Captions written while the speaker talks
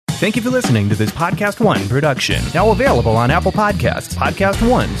Thank you for listening to this Podcast One production. Now available on Apple Podcasts, Podcast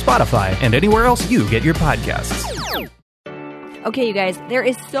One, Spotify, and anywhere else you get your podcasts. Okay, you guys, there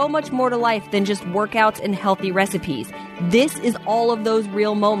is so much more to life than just workouts and healthy recipes. This is all of those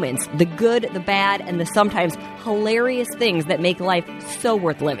real moments, the good, the bad, and the sometimes hilarious things that make life so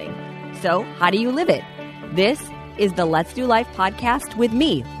worth living. So, how do you live it? This is the Let's Do Life podcast with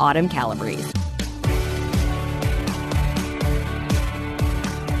me, Autumn Calabrese.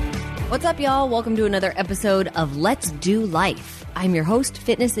 What's up, y'all? Welcome to another episode of Let's Do Life. I'm your host,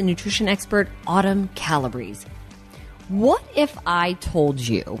 fitness and nutrition expert, Autumn Calabrese. What if I told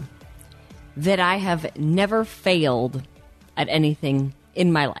you that I have never failed at anything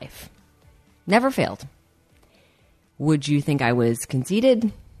in my life? Never failed. Would you think I was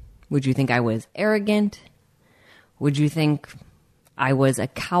conceited? Would you think I was arrogant? Would you think I was a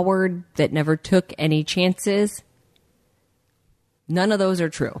coward that never took any chances? None of those are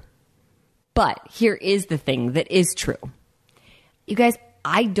true. But here is the thing that is true. You guys,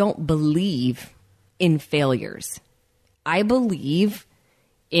 I don't believe in failures. I believe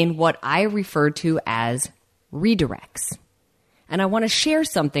in what I refer to as redirects. And I want to share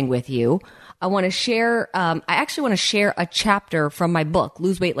something with you. I actually want to share a chapter from my book,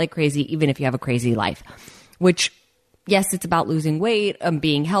 Lose Weight Like Crazy, Even If You Have a Crazy Life, which, yes, it's about losing weight,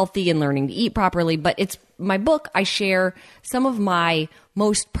 being healthy and learning to eat properly, but it's my book. I share some of my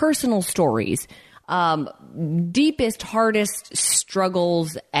most personal stories, deepest, hardest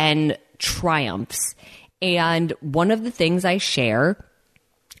struggles and triumphs. And one of the things I share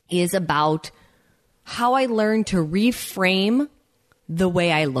is about how I learned to reframe the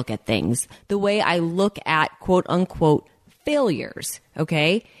way I look at things, the way I look at quote unquote failures.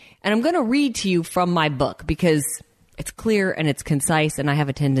 Okay. And I'm going to read to you from my book because it's clear and it's concise, and I have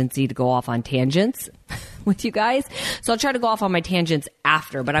a tendency to go off on tangents with you guys. So I'll try to go off on my tangents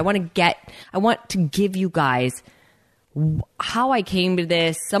after, but I want to give you guys how I came to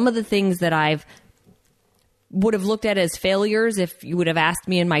this, some of the things that I've would have looked at as failures if you would have asked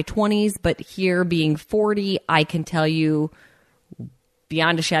me in my 20s, but here being 40, I can tell you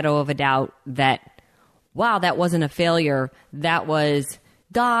beyond a shadow of a doubt that, wow, that wasn't a failure. That was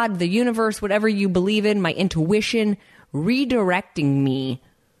God, the universe, whatever you believe in, my intuition, redirecting me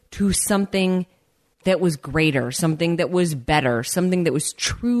to something that was greater, something that was better, something that was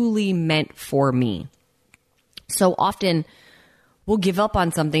truly meant for me. So often we'll give up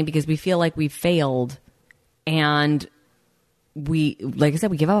on something because we feel like we've failed, and like I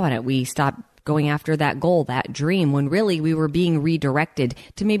said, we give up on it. We stop going after that goal, that dream, when really we were being redirected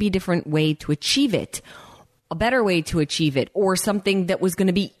to maybe a different way to achieve it, a better way to achieve it, or something that was going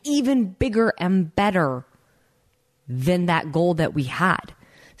to be even bigger and better than that goal that we had.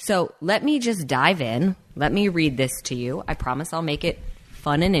 So let me just dive in. Let me read this to you. I promise I'll make it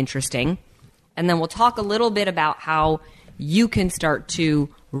fun and interesting. And then we'll talk a little bit about how you can start to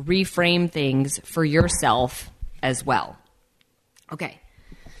reframe things for yourself as well. Okay.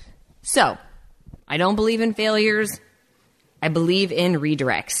 So I don't believe in failures. I believe in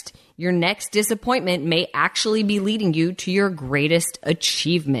redirects. Your next disappointment may actually be leading you to your greatest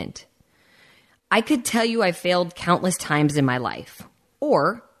achievement. I could tell you I failed countless times in my life,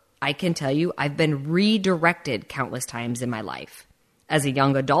 or I can tell you I've been redirected countless times in my life. As a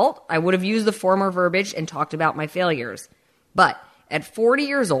young adult, I would have used the former verbiage and talked about my failures. But at 40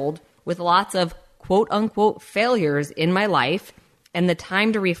 years old, with lots of quote unquote failures in my life and the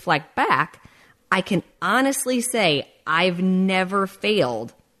time to reflect back, I can honestly say I've never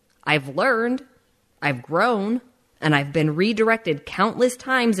failed. I've learned, I've grown, and I've been redirected countless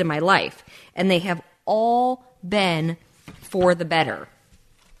times in my life, and they have all been for the better.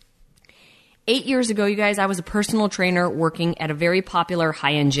 8 years ago, you guys, I was a personal trainer working at a very popular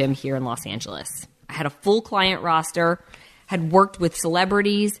high-end gym here in Los Angeles. I had a full client roster, had worked with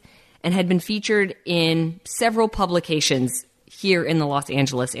celebrities, and had been featured in several publications here in the Los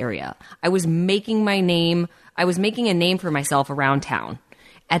Angeles area. I was making a name for myself around town.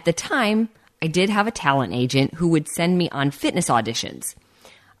 At the time, I did have a talent agent who would send me on fitness auditions.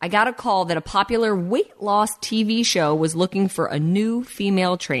 I got a call that a popular weight loss TV show was looking for a new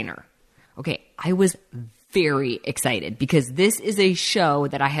female trainer. Okay, I was very excited because this is a show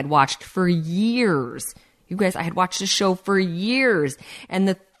that I had watched for years. You guys, I had watched the show for years, and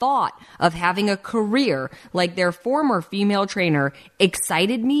the thought of having a career like their former female trainer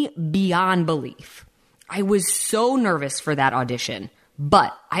excited me beyond belief. I was so nervous for that audition.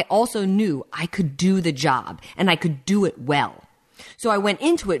 But I also knew I could do the job and I could do it well. So I went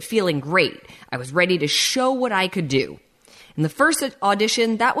into it feeling great. I was ready to show what I could do. In the first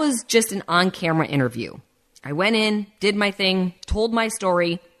audition, that was just an on-camera interview. I went in, did my thing, told my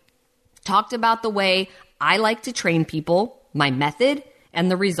story, Talked about the way I like to train people, my method, and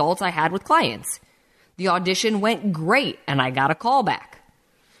the results I had with clients. The audition went great, and I got a call back.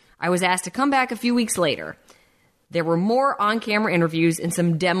 I was asked to come back a few weeks later. There were more on-camera interviews and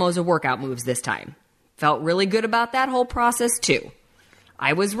some demos of workout moves this time. Felt really good about that whole process, too.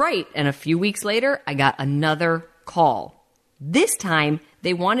 I was right, and a few weeks later, I got another call. This time,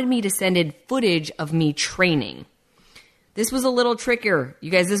 they wanted me to send in footage of me training. This was a little trickier. You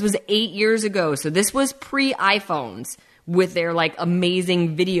guys, this was 8 years ago, so this was pre-iPhones with their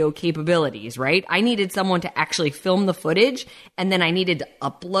amazing video capabilities, right? I needed someone to actually film the footage, and then I needed to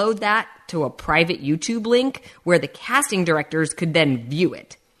upload that to a private YouTube link where the casting directors could then view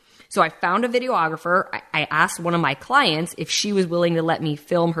it. So I found a videographer. I asked one of my clients if she was willing to let me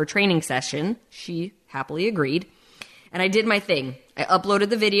film her training session. She happily agreed. And I did my thing. I uploaded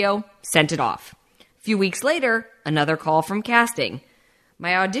the video, sent it off. A few weeks later, another call from casting.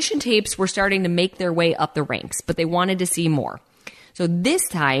 My audition tapes were starting to make their way up the ranks, but they wanted to see more. So this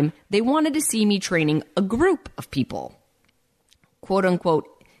time, they wanted to see me training a group of people. Quote unquote,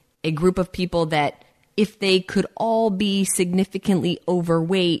 a group of people that if they could all be significantly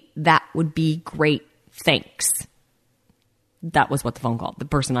overweight, that would be great. Thanks. That was what the phone call.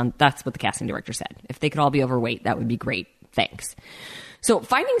 That's what the casting director said. If they could all be overweight, that would be great. Thanks. So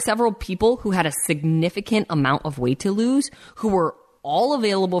finding several people who had a significant amount of weight to lose, who were all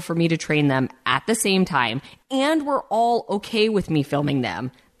available for me to train them at the same time, and were all okay with me filming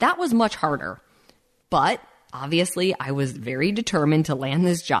them, that was much harder. But obviously, I was very determined to land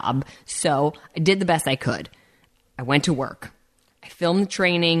this job, so I did the best I could. I went to work. I filmed the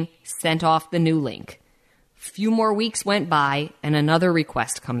training, sent off the new link. A few more weeks went by, and another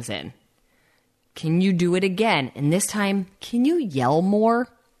request comes in. Can you do it again? And this time, can you yell more?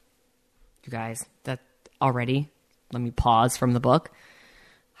 You guys, that already, let me pause from the book.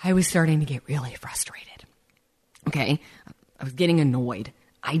 I was starting to get really frustrated. Okay, I was getting annoyed.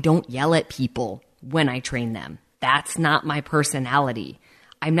 I don't yell at people when I train them. That's not my personality.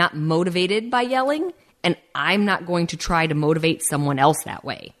 I'm not motivated by yelling, and I'm not going to try to motivate someone else that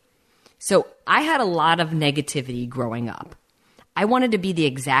way. So I had a lot of negativity growing up. I wanted to be the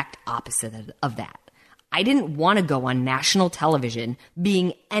exact opposite of that. I didn't want to go on national television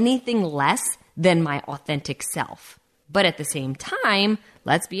being anything less than my authentic self. But at the same time,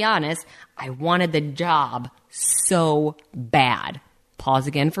 let's be honest, I wanted the job so bad. Pause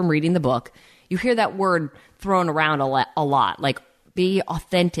again from reading the book. You hear that word thrown around a lot, like be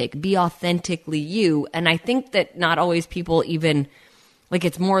authentic, be authentically you. And I think that not always people even,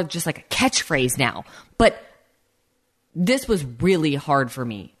 it's more just like a catchphrase now. But this was really hard for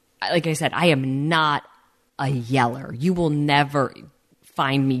me. Like I said, I am not a yeller. You will never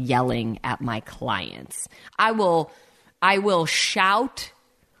find me yelling at my clients. I will shout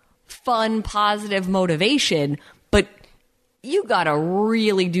fun, positive motivation, but you gotta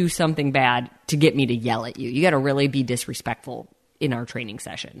really do something bad to get me to yell at you. You gotta really be disrespectful in our training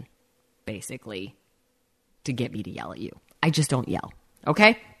session, basically, to get me to yell at you. I just don't yell,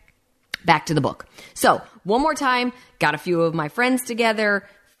 okay? Back to the book. So, one more time, got a few of my friends together,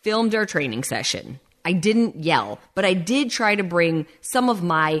 filmed our training session. I didn't yell, but I did try to bring some of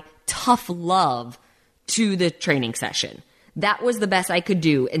my tough love to the training session. That was the best I could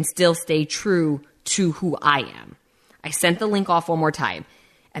do and still stay true to who I am. I sent the link off one more time.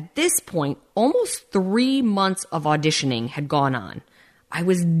 At this point, almost 3 months of auditioning had gone on. I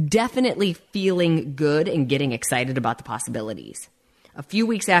was definitely feeling good and getting excited about the possibilities. A few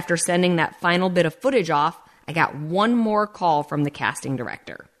weeks after sending that final bit of footage off, I got one more call from the casting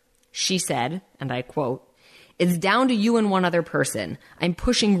director. She said, and I quote, "It's down to you and one other person. I'm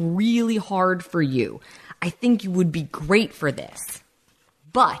pushing really hard for you. I think you would be great for this.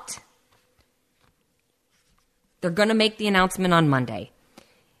 But they're going to make the announcement on Monday.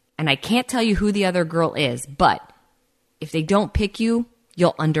 And I can't tell you who the other girl is, but if they don't pick you,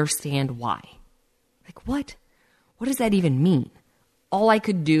 you'll understand why." Like, what? What does that even mean? All I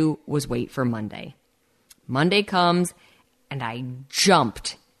could do was wait for Monday. Monday comes, and I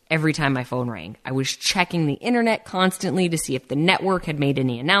jumped every time my phone rang. I was checking the internet constantly to see if the network had made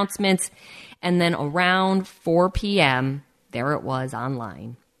any announcements. And then around 4 p.m., there it was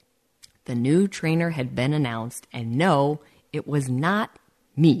online. The new trainer had been announced, and no, it was not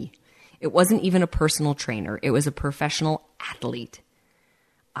me. It wasn't even a personal trainer. It was a professional athlete.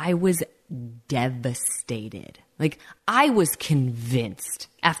 I was devastated. I was convinced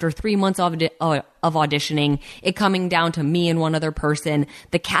after 3 months of auditioning, it coming down to me and one other person,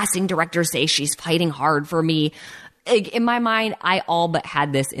 the casting director say she's fighting hard for me. In my mind, I all but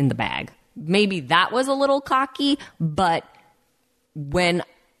had this in the bag. Maybe that was a little cocky, but when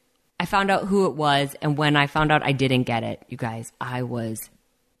I found out who it was, and when I found out I didn't get it, you guys, I was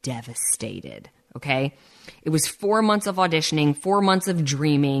devastated, okay? It was 4 months of auditioning, 4 months of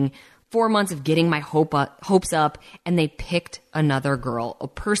dreaming, 4 months of getting my hopes up, and they picked another girl, a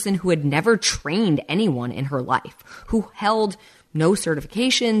person who had never trained anyone in her life, who held no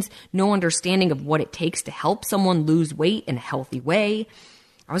certifications, no understanding of what it takes to help someone lose weight in a healthy way.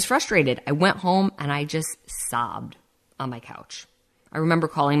 I was frustrated. I went home and I just sobbed on my couch. I remember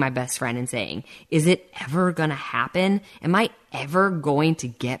calling my best friend and saying, is it ever going to happen? Am I ever going to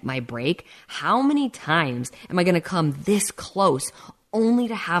get my break? How many times am I going to come this close only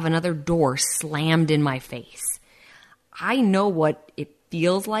to have another door slammed in my face? I know what it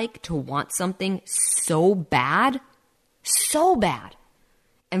feels like to want something so bad,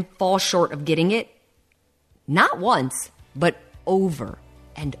 and fall short of getting it, not once, but over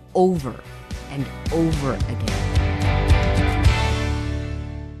and over and over again.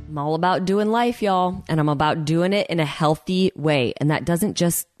 I'm all about doing life, y'all, and I'm about doing it in a healthy way. And that doesn't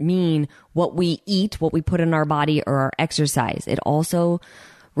just mean what we eat, what we put in our body, or our exercise. It also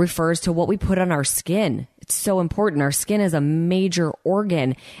refers to what we put on our skin. It's so important. Our skin is a major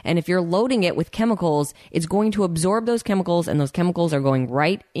organ. And if you're loading it with chemicals, it's going to absorb those chemicals, and those chemicals are going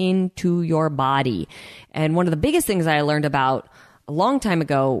right into your body. And one of the biggest things I learned about a long time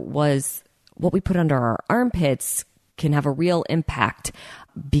ago was what we put under our armpits can have a real impact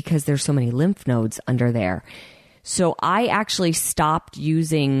because there's so many lymph nodes under there. So I actually stopped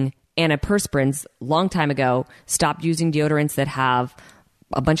using antiperspirants a long time ago, stopped using deodorants that have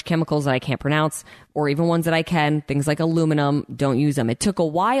a bunch of chemicals that I can't pronounce, or even ones that I can, things like aluminum, don't use them. It took a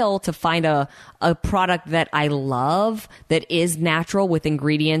while to find a product that I love, that is natural with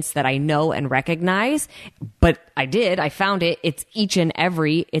ingredients that I know and recognize. But I did. I found it. It's Each and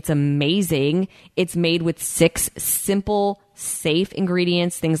Every. It's amazing. It's made with 6 simple, safe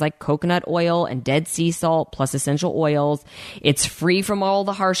ingredients, things like coconut oil and dead sea salt plus essential oils. It's free from all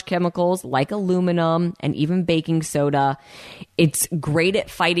the harsh chemicals like aluminum and even baking soda. It's great at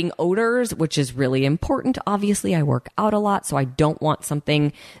fighting odors, which is really important. Obviously, I work out a lot, so I don't want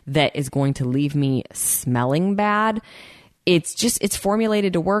something that is going to leave me smelling bad. It's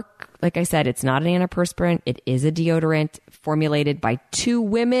formulated to work. Like I said, it's not an antiperspirant. It is a deodorant formulated by 2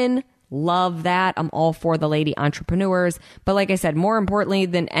 women. Love that. I'm all for the lady entrepreneurs. But like I said, more importantly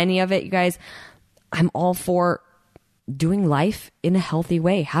than any of it, you guys, I'm all for doing life in a healthy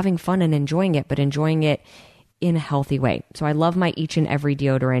way, having fun and enjoying it, but enjoying it in a healthy way. So I love my Each and Every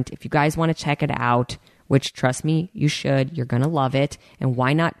deodorant. If you guys want to check it out, which trust me, you should, you're going to love it. And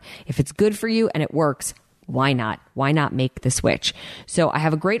why not? If it's good for you and it works, why not? Why not make the switch? So I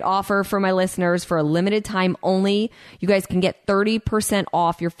have a great offer for my listeners for a limited time only. You guys can get 30%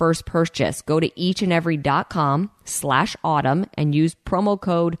 off your first purchase. Go to eachandevery.com/autumn and use promo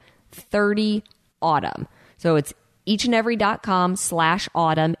code 30autumn. So it's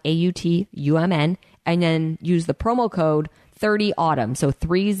eachandevery.com/autumn, AUTUMN, and then use the promo code 30autumn. So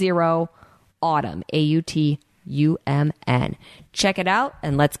 30autumn, AUTUMN. Check it out,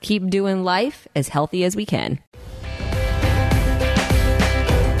 and let's keep doing life as healthy as we can.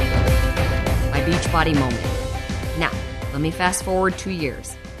 My Beachbody moment. Now, let me fast forward 2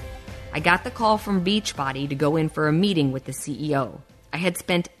 years. I got the call from Beachbody to go in for a meeting with the CEO. I had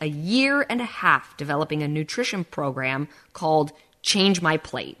spent a year and a half developing a nutrition program called Change My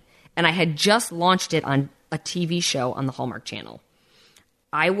Plate, and I had just launched it on a TV show on the Hallmark Channel.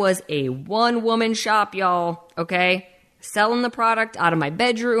 I was a one-woman shop, y'all, okay? Selling the product out of my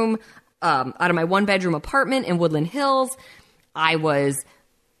bedroom, out of my one-bedroom apartment in Woodland Hills. I was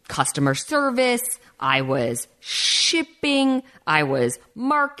customer service. I was shipping. I was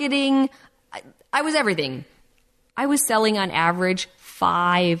marketing. I was everything. I was selling on average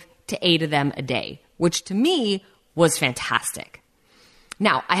 5 to 8 of them a day, which to me was fantastic.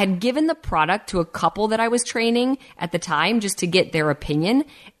 Now, I had given the product to a couple that I was training at the time just to get their opinion,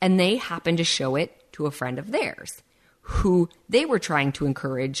 and they happened to show it to a friend of theirs who they were trying to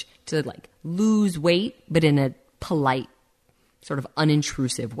encourage to lose weight, but in a polite, sort of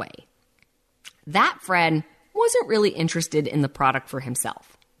unintrusive way. That friend wasn't really interested in the product for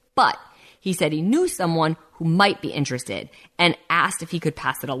himself, but he said he knew someone who might be interested and asked if he could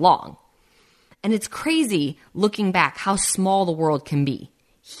pass it along. And it's crazy looking back how small the world can be.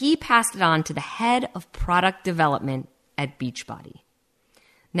 He passed it on to the head of product development at Beachbody.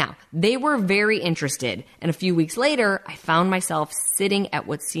 Now, they were very interested, and a few weeks later, I found myself sitting at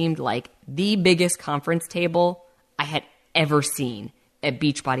what seemed like the biggest conference table I had ever seen at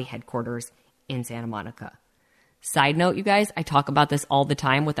Beachbody headquarters in Santa Monica. Side note, you guys, I talk about this all the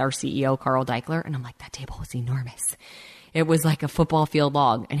time with our CEO, Carl Deichler, and I'm like, that table was enormous. It was like a football field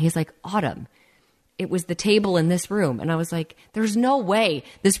long. And he's like, Autumn, it was the table in this room. And I was like, there's no way.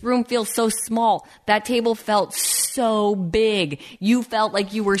 This room feels so small. That table felt so big. You felt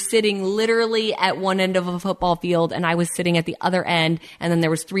like you were sitting literally at one end of a football field and I was sitting at the other end. And then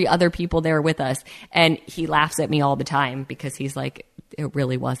there was 3 other people there with us. And he laughs at me all the time because he's like, it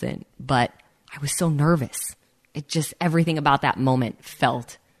really wasn't. But I was so nervous. It just, everything about that moment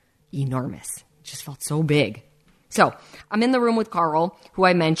felt enormous. It just felt so big. So I'm in the room with Carl, who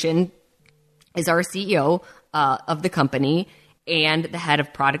I mentioned is our CEO of the company and the head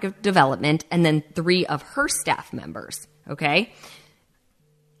of product development, and then 3 of her staff members, okay?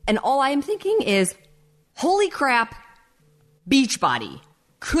 And all I'm thinking is, holy crap, Beachbody.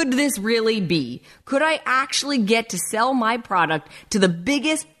 Could this really be? Could I actually get to sell my product to the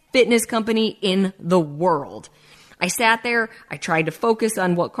biggest fitness company in the world? I sat there, I tried to focus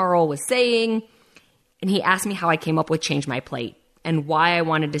on what Carl was saying, and he asked me how I came up with Change My Plate and why I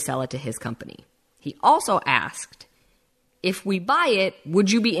wanted to sell it to his company. He also asked, if we buy it,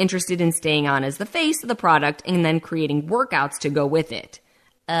 would you be interested in staying on as the face of the product and then creating workouts to go with it?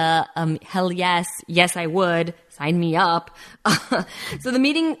 Hell yes. Yes, I would. Sign me up. So the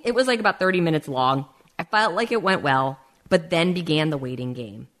meeting, it was like about 30 minutes long. I felt like it went well, but then began the waiting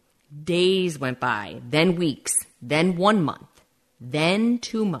game. Days went by, then weeks, then 1 month, then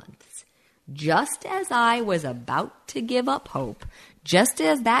 2 months. Just as I was about to give up hope, just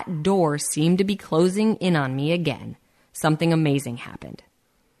as that door seemed to be closing in on me again, something amazing happened.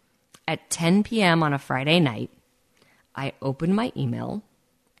 At 10 p.m. on a Friday night, I opened my email,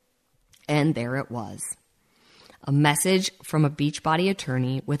 and there it was. A message from a Beachbody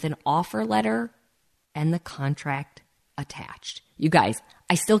attorney with an offer letter and the contract attached. You guys,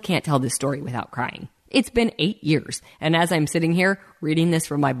 I still can't tell this story without crying. It's been 8 years, and as I'm sitting here reading this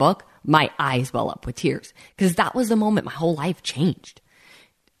from my book, my eyes well up with tears, because that was the moment my whole life changed.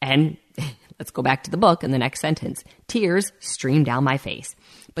 And let's go back to the book and the next sentence. Tears streamed down my face,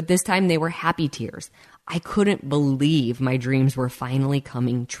 but this time they were happy tears. I couldn't believe my dreams were finally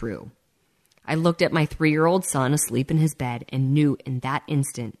coming true. I looked at my 3-year-old son asleep in his bed and knew in that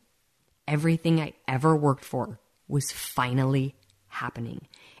instant everything I ever worked for was finally happening.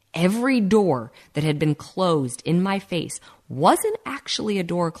 Every door that had been closed in my face wasn't actually a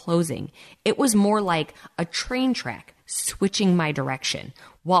door closing. It was more like a train track switching my direction.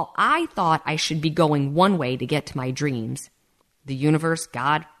 While I thought I should be going one way to get to my dreams, the universe,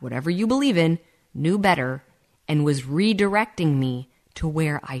 God, whatever you believe in, knew better and was redirecting me to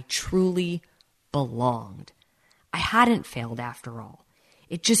where I truly belonged. I hadn't failed after all.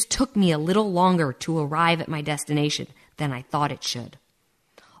 It just took me a little longer to arrive at my destination than I thought it should.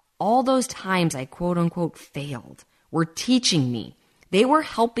 All those times I quote unquote failed were teaching me. They were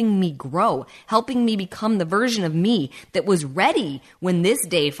helping me grow, helping me become the version of me that was ready when this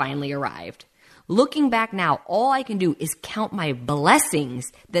day finally arrived. Looking back now, all I can do is count my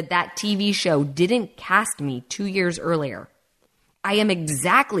blessings that TV show didn't cast me 2 years earlier. I am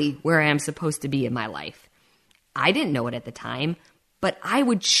exactly where I am supposed to be in my life. I didn't know it at the time, but I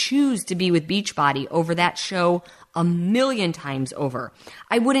would choose to be with Beachbody over that show 1,000,000 times over.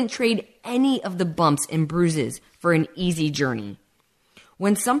 I wouldn't trade any of the bumps and bruises for an easy journey.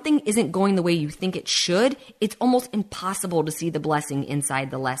 When something isn't going the way you think it should, it's almost impossible to see the blessing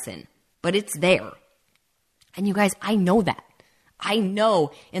inside the lesson. But it's there. And you guys, I know that. I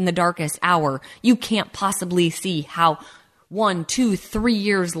know in the darkest hour, you can't possibly see how 1, 2, 3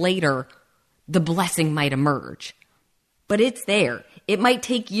 years later, the blessing might emerge. But it's there. It might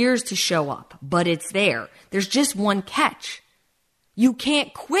take years to show up, but it's there. There's just one catch. You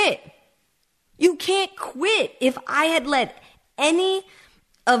can't quit. You can't quit. If I had let any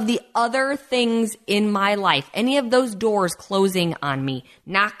of the other things in my life, any of those doors closing on me,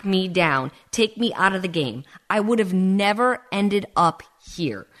 knock me down, take me out of the game, I would have never ended up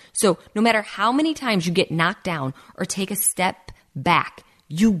here. So no matter how many times you get knocked down or take a step back,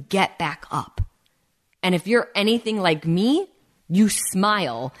 you get back up. And if you're anything like me, you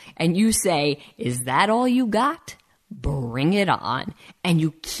smile and you say, is that all you got? Bring it on. And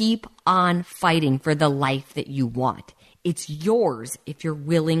you keep on fighting for the life that you want. It's yours if you're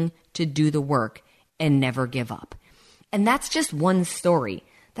willing to do the work and never give up. And that's just one story.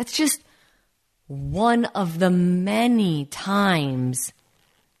 That's just one of the many times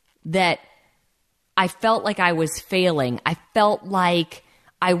that I felt like I was failing. I felt like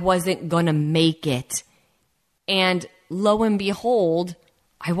I wasn't going to make it. And lo and behold,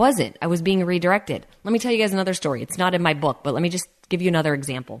 I wasn't. I was being redirected. Let me tell you guys another story. It's not in my book, but let me just give you another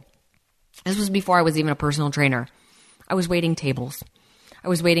example. This was before I was even a personal trainer. I was waiting tables. I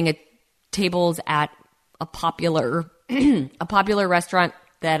was waiting at tables at a popular a popular restaurant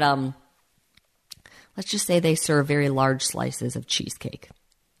that, let's just say they serve very large slices of cheesecake.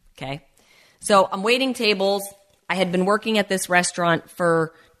 Okay. So I'm waiting tables. I had been working at this restaurant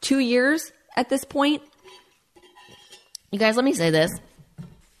for 2 years at this point. You guys, let me say this.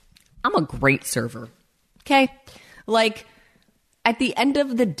 I'm a great server. Okay. Like, at the end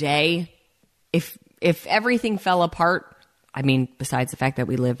of the day, if everything fell apart, I mean, besides the fact that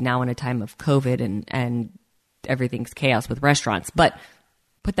we live now in a time of COVID and everything's chaos with restaurants, but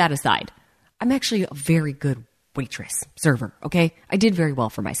put that aside, I'm actually a very good waitress, server, okay? I did very well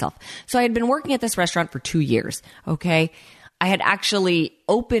for myself. So I had been working at this restaurant for 2 years, okay? I had actually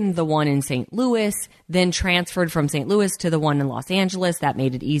opened the one in St. Louis, then transferred from St. Louis to the one in Los Angeles. That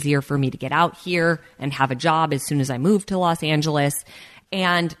made it easier for me to get out here and have a job as soon as I moved to Los Angeles.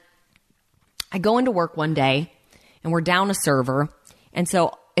 And I go into work one day, and we're down a server. And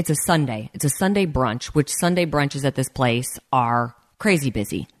so it's a Sunday. It's a Sunday brunch, which Sunday brunches at this place are crazy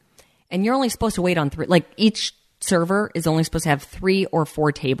busy. And you're only supposed to wait on three. Like, each server is only supposed to have 3 or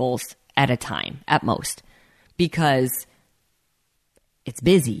 4 tables at a time, at most, because it's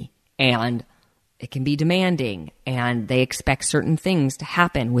busy and it can be demanding and they expect certain things to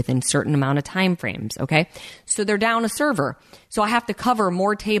happen within certain amount of time frames. Okay. So they're down a server. So I have to cover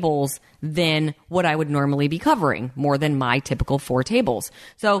more tables than what I would normally be covering, more than my typical 4 tables.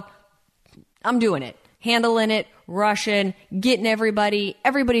 So I'm doing it, handling it, rushing, getting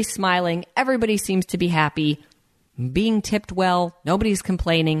everybody's smiling. Everybody seems to be happy, being tipped well. Nobody's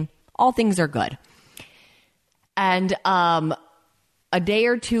complaining. All things are good. And, a day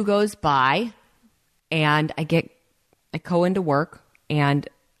or two goes by and I go into work and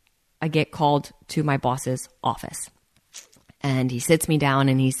I get called to my boss's office. And he sits me down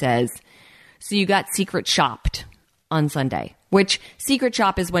and he says, "So you got secret shopped on Sunday," which secret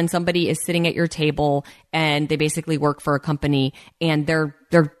shop is when somebody is sitting at your table and they basically work for a company and they're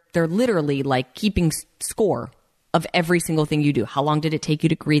literally like keeping score of every single thing you do. How long did it take you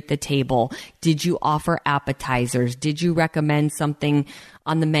to greet the table? Did you offer appetizers? Did you recommend something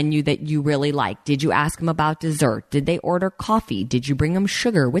on the menu that you really liked? Did you ask them about dessert? Did they order coffee? Did you bring them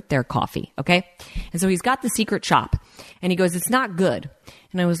sugar with their coffee? Okay. And so he's got the secret shop and he goes, "It's not good."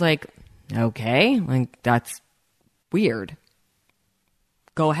 And I was like, okay, like that's weird.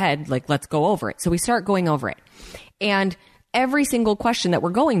 Go ahead. Like, let's go over it. So we start going over it. And every single question that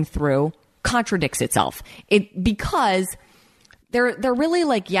we're going through contradicts itself. Because they're really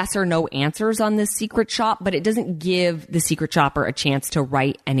like yes or no answers on this secret shop, but it doesn't give the secret shopper a chance to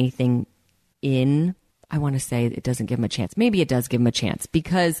write anything in. I want to say it doesn't give him a chance. Maybe it does give him a chance,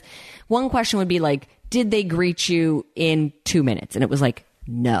 because one question would be like, did they greet you in 2 minutes? And it was like,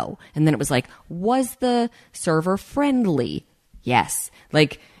 no. And then it was like, was the server friendly? Yes.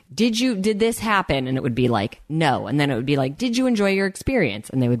 Like, did this happen? And it would be like, no. And then it would be like, did you enjoy your experience?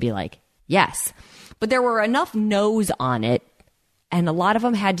 And they would be like, yes. But there were enough no's on it, and a lot of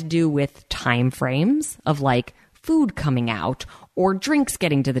them had to do with time frames of like food coming out or drinks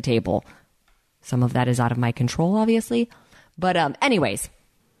getting to the table. Some of that is out of my control, obviously. But anyways,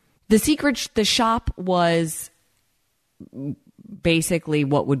 the shop was basically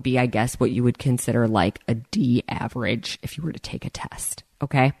what would be, I guess, what you would consider like a D average if you were to take a test.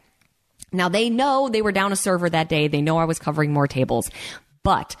 Okay. Now they know they were down a server that day. They know I was covering more tables.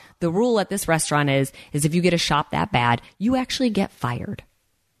 But the rule at this restaurant is if you get a shop that bad, you actually get fired.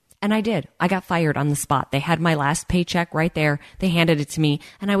 And I did. I got fired on the spot. They had my last paycheck right there. They handed it to me.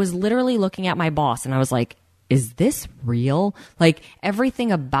 And I was literally looking at my boss and I was like, is this real? Like,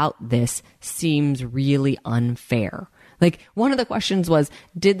 everything about this seems really unfair. Like, one of the questions was,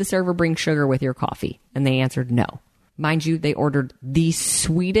 did the server bring sugar with your coffee? And they answered no. Mind you, they ordered the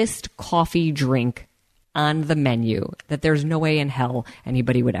sweetest coffee drink on the menu that there's no way in hell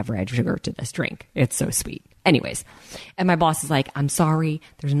anybody would ever add sugar to this drink. It's so sweet. Anyways, and my boss is like, "I'm sorry,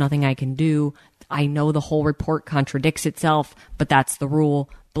 there's nothing I can do. I know the whole report contradicts itself, but that's the rule,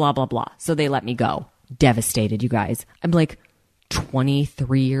 blah, blah, blah." So they let me go. Devastated, you guys. I'm like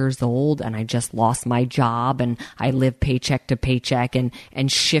 23 years old and I just lost my job and I live paycheck to paycheck and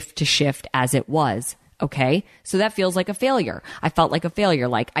shift to shift as it was. Okay, so that feels like a failure. I felt like a failure.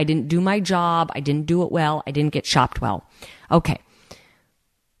 Like, I didn't do my job. I didn't do it well. I didn't get shopped well. Okay,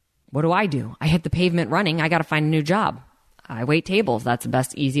 what do? I hit the pavement running. I got to find a new job. I wait tables. That's the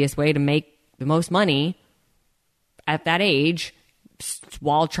best, easiest way to make the most money at that age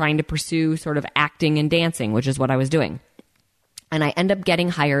while trying to pursue sort of acting and dancing, which is what I was doing. And I end up getting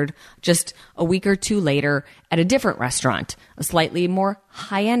hired just a week or two later at a different restaurant, a slightly more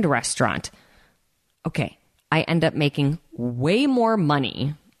high-end restaurant. Okay, I end up making way more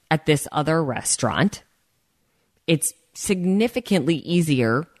money at this other restaurant. It's significantly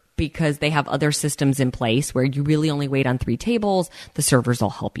easier because they have other systems in place where you really only wait on 3 tables. The servers all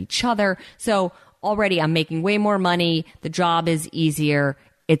help each other. So already I'm making way more money. The job is easier.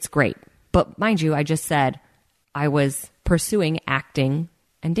 It's great. But mind you, I just said I was pursuing acting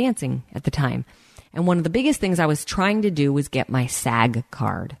and dancing at the time. And one of the biggest things I was trying to do was get my SAG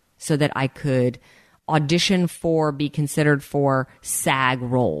card so that I could audition for, be considered for SAG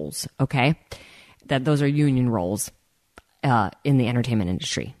roles, okay? That those are union roles in the entertainment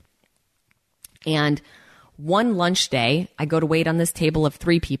industry. And one lunch day, I go to wait on this table of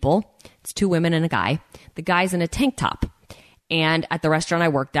 3 people. It's 2 women and a guy. The guy's in a tank top. And at the restaurant I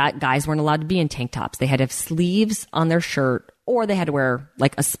worked at, guys weren't allowed to be in tank tops. They had to have sleeves on their shirt, or they had to wear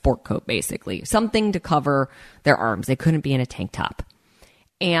like a sport coat, basically. Something to cover their arms. They couldn't be in a tank top.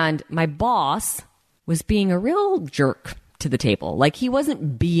 And my boss was being a real jerk to the table. Like, he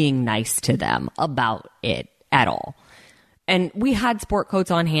wasn't being nice to them about it at all. And we had sport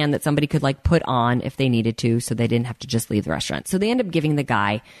coats on hand that somebody could like put on if they needed to, so they didn't have to just leave the restaurant. So they end up giving the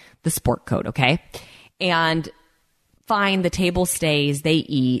guy the sport coat, okay? And fine, the table stays, they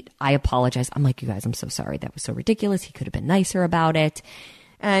eat. I apologize. I'm like, you guys, I'm so sorry. That was so ridiculous. He could have been nicer about it.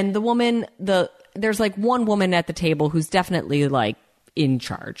 And the woman, there's like one woman at the table who's definitely like in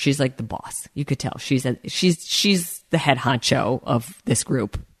charge. She's like the boss. You could tell she's the head honcho of this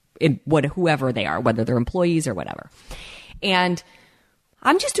group, in whoever they are, whether they're employees or whatever. And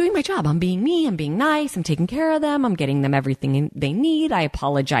I'm just doing my job. I'm being me. I'm being nice. I'm taking care of them. I'm getting them everything they need. I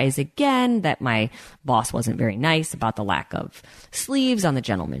apologize again that my boss wasn't very nice about the lack of sleeves on the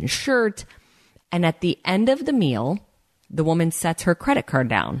gentleman's shirt. And at the end of the meal, the woman sets her credit card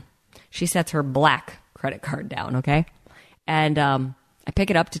down. She sets her black credit card down, okay? And I pick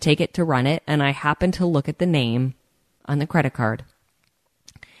it up to take it to run it, and I happen to look at the name on the credit card.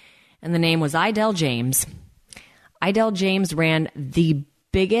 And the name was Idell James. Idell James ran the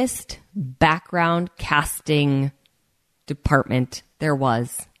biggest background casting department there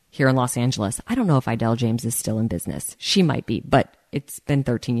was here in Los Angeles. I don't know if Idell James is still in business. She might be, but it's been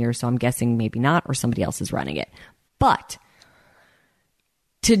 13 years, so I'm guessing maybe not, or somebody else is running it. But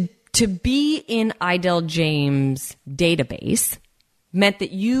to be in Idell James' database meant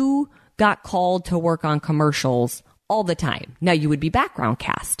that you got called to work on commercials all the time. Now, you would be background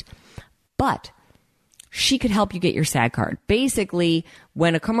cast, but she could help you get your SAG card. Basically,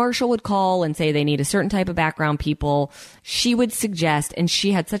 when a commercial would call and say they need a certain type of background people, she would suggest, and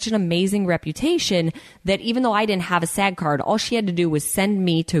she had such an amazing reputation that even though I didn't have a SAG card, all she had to do was send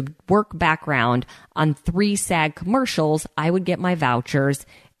me to work background on 3 SAG commercials. I would get my vouchers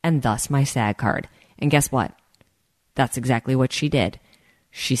and thus my SAG card. And guess what? That's exactly what she did.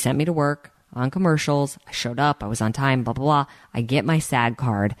 She sent me to work on commercials. I showed up. I was on time, blah, blah, blah. I get my SAG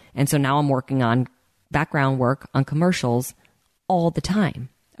card. And so now I'm working on background work on commercials all the time.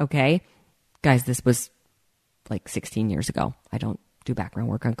 Okay? Guys, this was like 16 years ago. I don't do background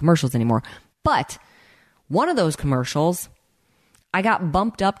work on commercials anymore. But one of those commercials, I got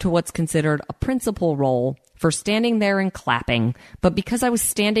bumped up to what's considered a principal role for standing there and clapping. But because I was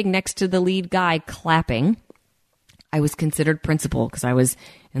standing next to the lead guy clapping, I was considered principal because I was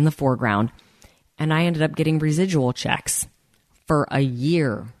in the foreground. And I ended up getting residual checks for a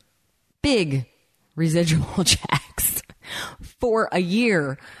year. Big residual checks for a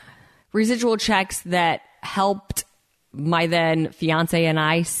year. Residual checks that helped my then fiance and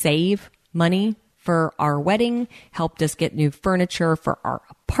I save money for our wedding, helped us get new furniture for our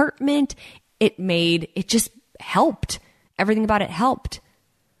apartment. It just helped. Everything about it helped.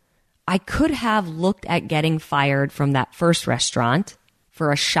 I could have looked at getting fired from that first restaurant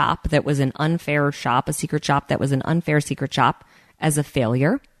for a shop that was an unfair shop, a secret shop that was an unfair secret shop, as a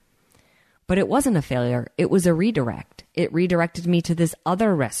failure. But it wasn't a failure. It was a redirect. It redirected me to this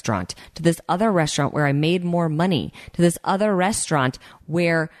other restaurant where I made more money, to this other restaurant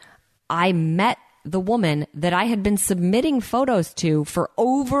where I met the woman that I had been submitting photos to for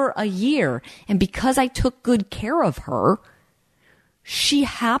over a year. And because I took good care of her, she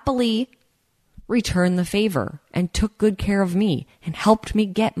happily returned the favor and took good care of me and helped me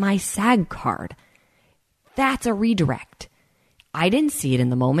get my SAG card. That's a redirect. I didn't see it in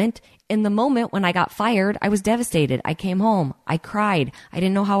the moment. In the moment when I got fired, I was devastated. I came home. I cried. I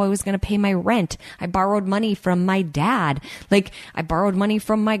didn't know how I was going to pay my rent. I borrowed money from my dad. I borrowed money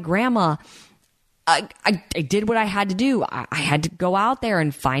from my grandma. I did what I had to do. I had to go out there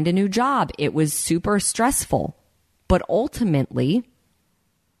and find a new job. It was super stressful. But ultimately,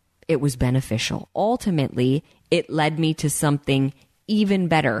 it was beneficial. Ultimately, it led me to something even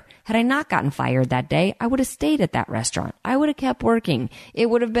better. Had I not gotten fired that day, I would have stayed at that restaurant. I would have kept working. It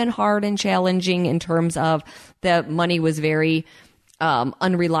would have been hard and challenging in terms of the money was very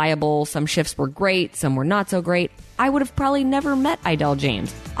unreliable. Some shifts were great, some were not so great. I would have probably never met Idell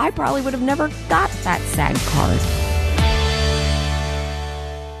James. I probably would have never got that SAG card.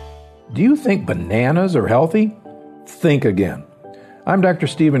 Do you think bananas are healthy? Think again. I'm Dr.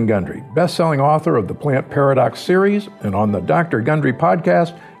 Stephen Gundry, best-selling author of the Plant Paradox series, and on the Dr. Gundry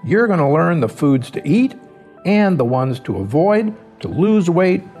podcast, you're going to learn the foods to eat and the ones to avoid to lose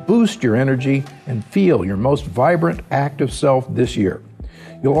weight, boost your energy, and feel your most vibrant, active self this year.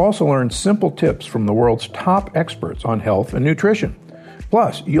 You'll also learn simple tips from the world's top experts on health and nutrition.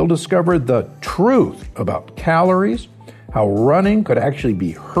 Plus, you'll discover the truth about calories, how running could actually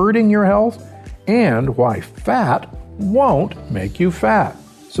be hurting your health, and why fat won't make you fat.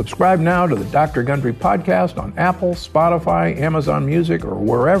 Subscribe now to the Dr. Gundry podcast on Apple, Spotify, Amazon Music, or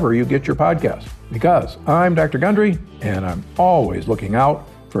wherever you get your podcasts. Because I'm Dr. Gundry, and I'm always looking out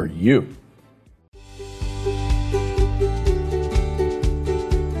for you.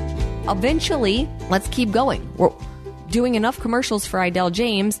 Eventually, let's keep going. We're doing enough commercials for Idell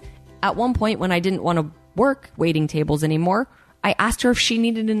James. At one point, when I didn't want to work waiting tables anymore, I asked her if she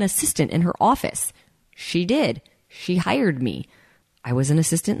needed an assistant in her office. She did. She hired me. I was an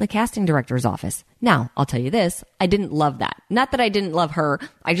assistant in the casting director's office. Now, I'll tell you this, I didn't love that. Not that I didn't love her,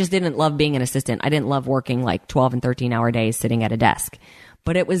 I just didn't love being an assistant. I didn't love working like 12 and 13-hour days sitting at a desk.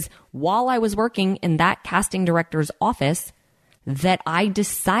 But it was while I was working in that casting director's office that I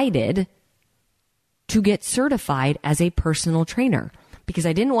decided to get certified as a personal trainer because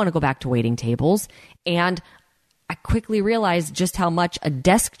I didn't want to go back to waiting tables. And I quickly realized just how much a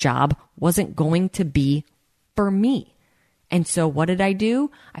desk job wasn't going to be for me. And so what did I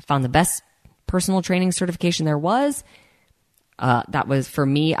do? I found the best personal training certification there was. That was for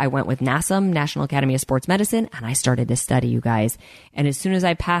me. I went with NASM, National Academy of Sports Medicine, and I started to study, you guys. And as soon as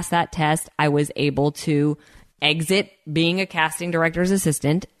I passed that test, I was able to exit being a casting director's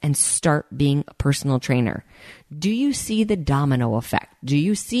assistant and start being a personal trainer. Do you see the domino effect? Do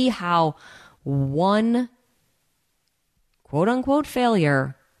you see how one quote unquote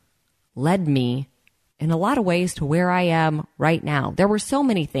failure led me in a lot of ways to where I am right now? There were so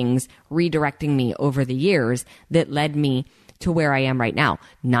many things redirecting me over the years that led me to where I am right now.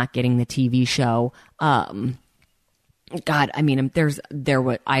 Not getting the TV show. I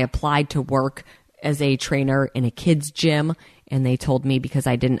applied to work as a trainer in a kids gym, and they told me because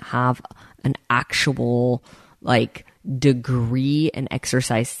I didn't have an actual degree in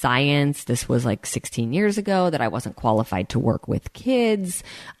exercise science, this was 16 years ago, that I wasn't qualified to work with kids.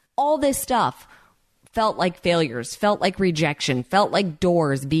 All this stuff felt like failures, felt like rejection, felt like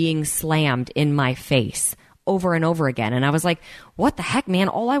doors being slammed in my face over and over again. And I was like, what the heck, man?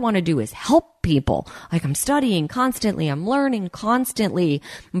 All I want to do is help people. I'm studying constantly. I'm learning constantly.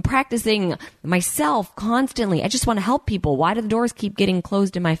 I'm practicing myself constantly. I just want to help people. Why do the doors keep getting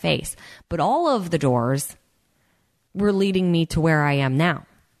closed in my face? But all of the doors were leading me to where I am now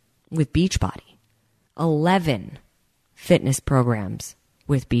with Beachbody. 11 fitness programs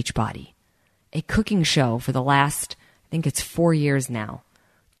with Beachbody. A cooking show for the last, I think it's 4 years now.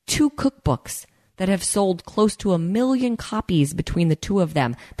 2 cookbooks that have sold close to 1 million copies between the 2 of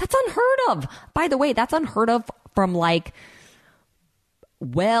them. That's unheard of. By the way, that's unheard of from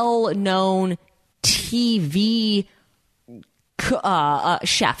well-known TV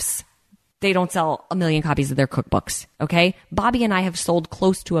chefs. They don't sell 1 million copies of their cookbooks, okay? Bobby and I have sold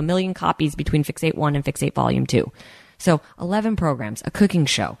close to 1 million copies between Fixate 1 and Fixate Volume 2. So 11 programs, a cooking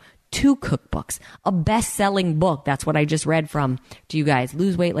show, 2 cookbooks, a best-selling book. That's what I just read from to you guys.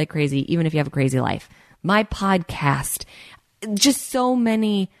 Lose weight like crazy, even if you have a crazy life. My podcast, just so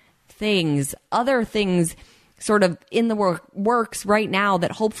many things, other things sort of in the works right now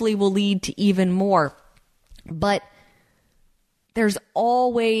that hopefully will lead to even more. But there's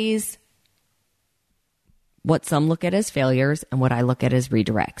always what some look at as failures and what I look at as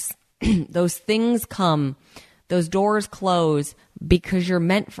redirects. Those things come, those doors close because you're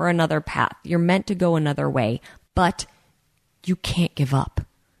meant for another path. You're meant to go another way, but you can't give up.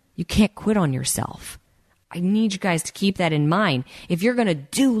 You can't quit on yourself. I need you guys to keep that in mind. If you're going to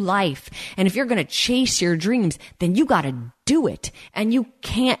do life and if you're going to chase your dreams, then you got to do it. And you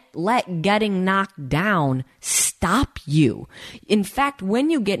can't let getting knocked down stop you. In fact, when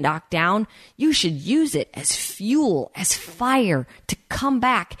you get knocked down, you should use it as fuel, as fire to come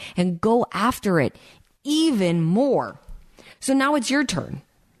back and go after it even more. So now it's your turn.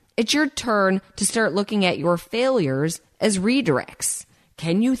 It's your turn to start looking at your failures as redirects.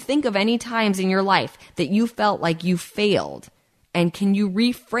 Can you think of any times in your life that you felt like you failed And can you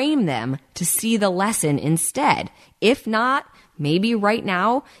reframe them to see the lesson instead? If not, maybe right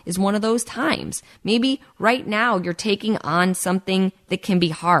now is one of those times. Maybe right now you're taking on something that can be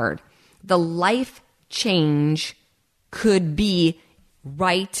hard. The life change could be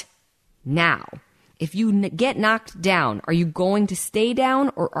right now. If you get knocked down, are you going to stay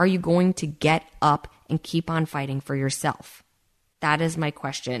down or are you going to get up and keep on fighting for yourself? That is my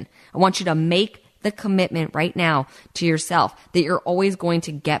question. I want you to make the commitment right now to yourself that you're always going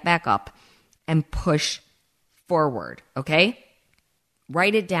to get back up and push forward, okay?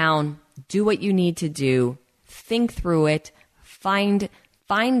 Write it down, do what you need to do, think through it, find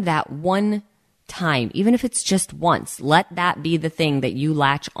that one time, even if it's just once. Let that be the thing that you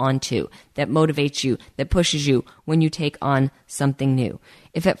latch onto, that motivates you, that pushes you when you take on something new.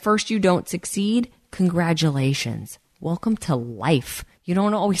 If at first you don't succeed, congratulations. Welcome to life. You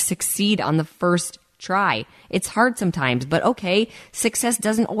don't always succeed on the first try. It's hard sometimes, but okay, success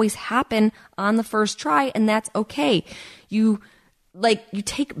doesn't always happen on the first try, and that's okay. You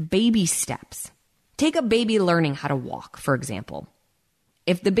take baby steps. Take a baby learning how to walk, for example.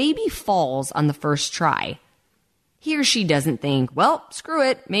 If the baby falls on the first try, he or she doesn't think, well, screw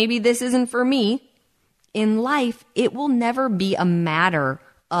it, maybe this isn't for me. In life, it will never be a matter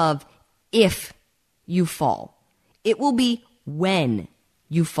of if you fall. It will be when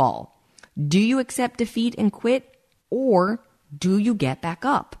you fall. Do you accept defeat and quit, or do you get back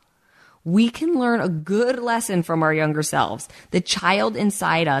up? We can learn a good lesson from our younger selves, the child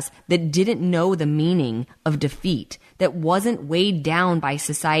inside us that didn't know the meaning of defeat, that wasn't weighed down by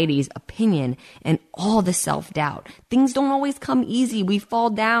society's opinion and all the self-doubt. Things don't always come easy. We fall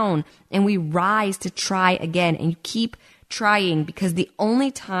down and we rise to try again, and you keep trying, because the only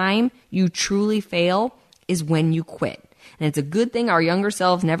time you truly fail is when you quit. And it's a good thing our younger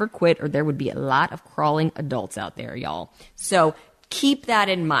selves never quit, or there would be a lot of crawling adults out there, y'all. So keep that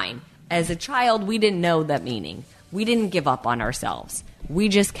in mind. As a child, we didn't know that meaning. We didn't give up on ourselves. We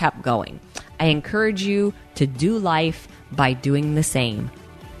just kept going. I encourage you to do life by doing the same.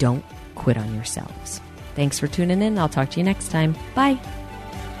 Don't quit on yourselves. Thanks for tuning in. I'll talk to you next time. Bye.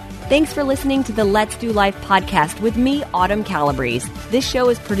 Thanks for listening to the Let's Do Life podcast with me, Autumn Calabrese. This show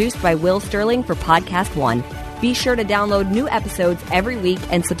is produced by Will Sterling for Podcast One. Be sure to download new episodes every week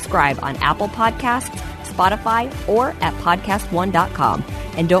and subscribe on Apple Podcasts, Spotify, or at podcastone.com.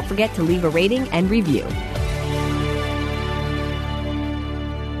 And don't forget to leave a rating and review.